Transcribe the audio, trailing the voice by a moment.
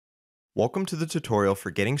Welcome to the tutorial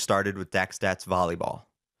for getting started with DakStats Volleyball.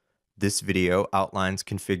 This video outlines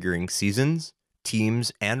configuring seasons,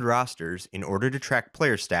 teams, and rosters in order to track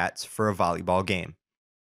player stats for a volleyball game.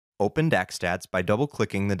 Open DakStats by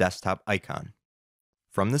double-clicking the desktop icon.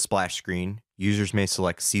 From the splash screen, users may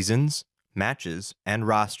select seasons, matches, and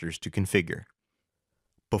rosters to configure.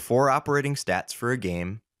 Before operating stats for a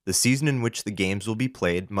game, the season in which the games will be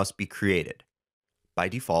played must be created. By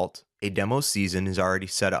default, a demo season is already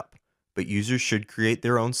set up, but users should create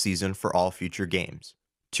their own season for all future games.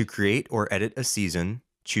 To create or edit a season,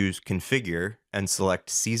 choose Configure and select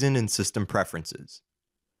Season in System Preferences.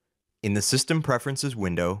 In the System Preferences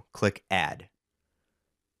window, click Add.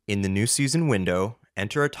 In the New Season window,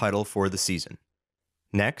 enter a title for the season.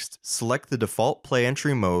 Next, select the default play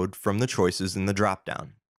entry mode from the choices in the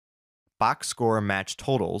dropdown. Box Score Match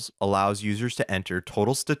Totals allows users to enter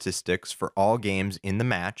total statistics for all games in the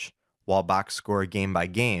match, while Box Score Game by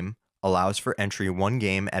Game allows for entry one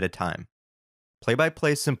game at a time.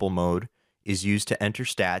 Play-by-play simple mode is used to enter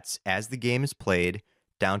stats as the game is played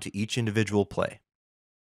down to each individual play.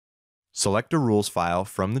 Select a rules file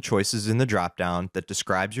from the choices in the dropdown that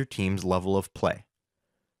describes your team's level of play.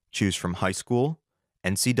 Choose from high school,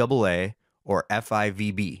 NCAA, or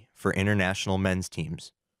FIVB for international men's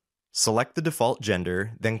teams. Select the default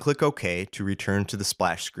gender, then click OK to return to the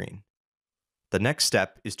splash screen. The next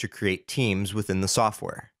step is to create teams within the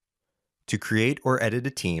software. To create or edit a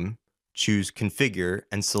team, choose Configure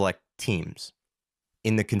and select Teams.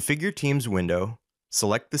 In the Configure Teams window,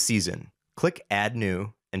 select the season, click Add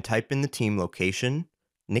New, and type in the team location,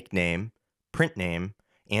 nickname, print name,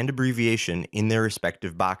 and abbreviation in their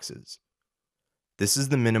respective boxes. This is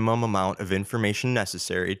the minimum amount of information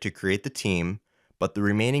necessary to create the team, but the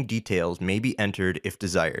remaining details may be entered if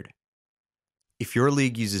desired. If your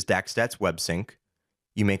league uses DakStats WebSync,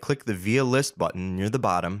 you may click the Via List button near the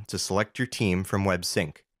bottom to select your team from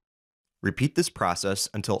WebSync. Repeat this process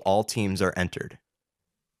until all teams are entered.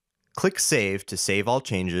 Click Save to save all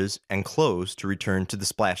changes and Close to return to the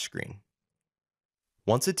splash screen.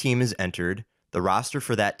 Once a team is entered, the roster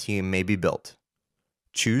for that team may be built.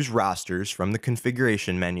 Choose Rosters from the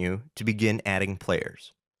configuration menu to begin adding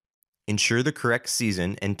players. Ensure the correct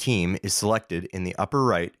season and team is selected in the upper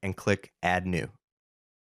right and click Add New.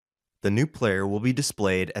 The new player will be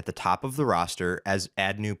displayed at the top of the roster as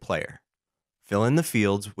Add New Player. Fill in the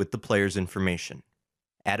fields with the player's information.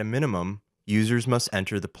 At a minimum, users must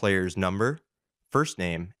enter the player's number, first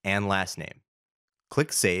name, and last name.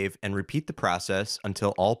 Click Save and repeat the process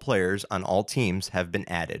until all players on all teams have been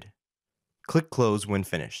added. Click Close when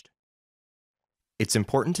finished. It's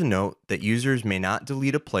important to note that users may not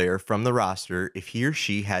delete a player from the roster if he or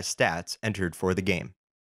she has stats entered for the game.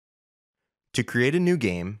 To create a new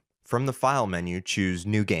game, from the File menu, choose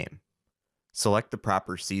New Game. Select the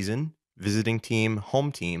proper season, visiting team,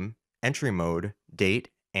 home team, entry mode, date,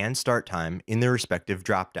 and start time in their respective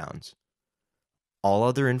dropdowns. All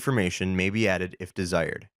other information may be added if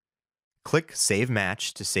desired. Click Save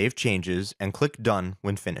Match to save changes and click Done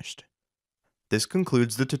when finished. This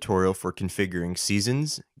concludes the tutorial for configuring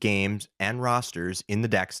seasons, games, and rosters in the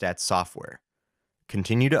DakStats software.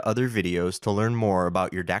 Continue to other videos to learn more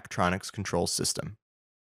about your Daktronics control system.